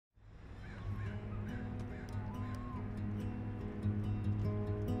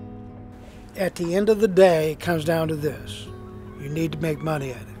At the end of the day, it comes down to this. You need to make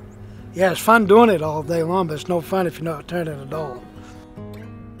money at it. Yeah, it's fun doing it all day long, but it's no fun if you're not turning a dollar.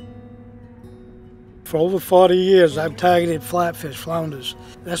 For over 40 years, I've targeted flatfish, flounders.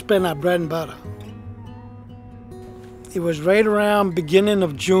 That's been our bread and butter. It was right around beginning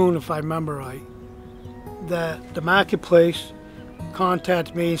of June, if I remember right, that the marketplace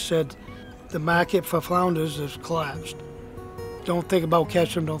contacted me and said the market for flounders has collapsed. Don't think about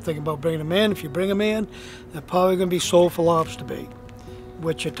catching them, don't think about bringing them in. If you bring them in, they're probably going to be sold for lobster bait,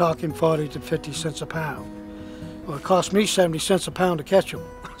 which you're talking 40 to 50 cents a pound. Well, it cost me 70 cents a pound to catch them,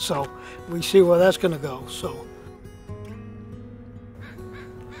 so we see where that's going to go. So,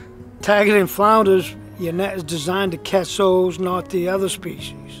 targeting flounders, your net is designed to catch those, not the other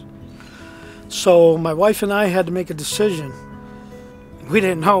species. So my wife and I had to make a decision. We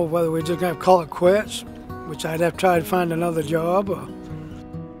didn't know whether we were just going to call it quits, which I'd have tried to find another job, or...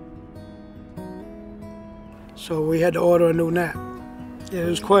 So we had to order a new net. It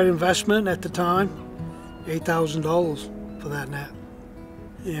was quite an investment at the time, $8,000 for that net.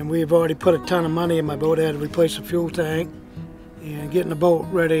 And we've already put a ton of money in my boat. I had to replace the fuel tank. And getting the boat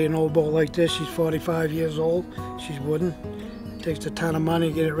ready, an old boat like this, she's 45 years old, she's wooden. It takes a ton of money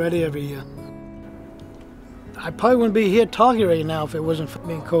to get it ready every year. I probably wouldn't be here talking right now if it wasn't for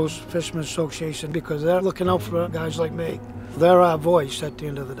Maine Coast Fishermen's Association, because they're looking out for guys like me. They're our voice at the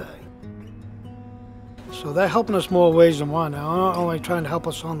end of the day. So they're helping us more ways than one. They're not only trying to help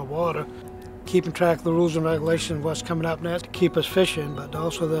us on the water, keeping track of the rules and regulations, what's coming up next to keep us fishing, but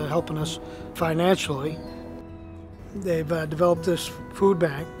also they're helping us financially. They've developed this food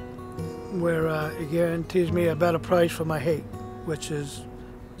bank where it guarantees me a better price for my hake, which is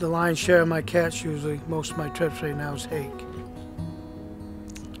the lion's share of my catch usually. Most of my trips right now is hake.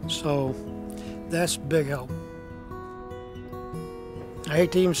 So that's big help. I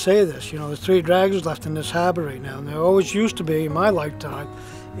hate to even say this, you know, there's 3 draggers left in this harbor right now, and there always used to be, in my lifetime,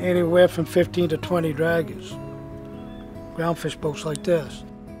 anywhere from 15 to 20 draggers. Groundfish boats like this.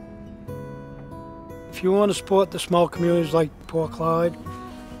 If you want to support the small communities like Port Clyde,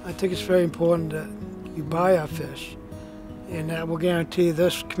 I think it's very important that you buy our fish, and that will guarantee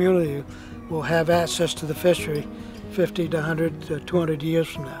this community will have access to the fishery 50 to 100 to 200 years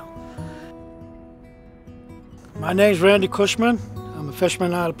from now. My name's Randy Cushman. I'm a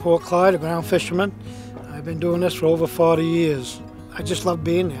fisherman out of Port Clyde, a ground fisherman. I've been doing this for over 40 years. I just love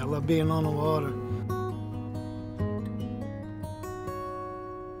being there. I love being on the water.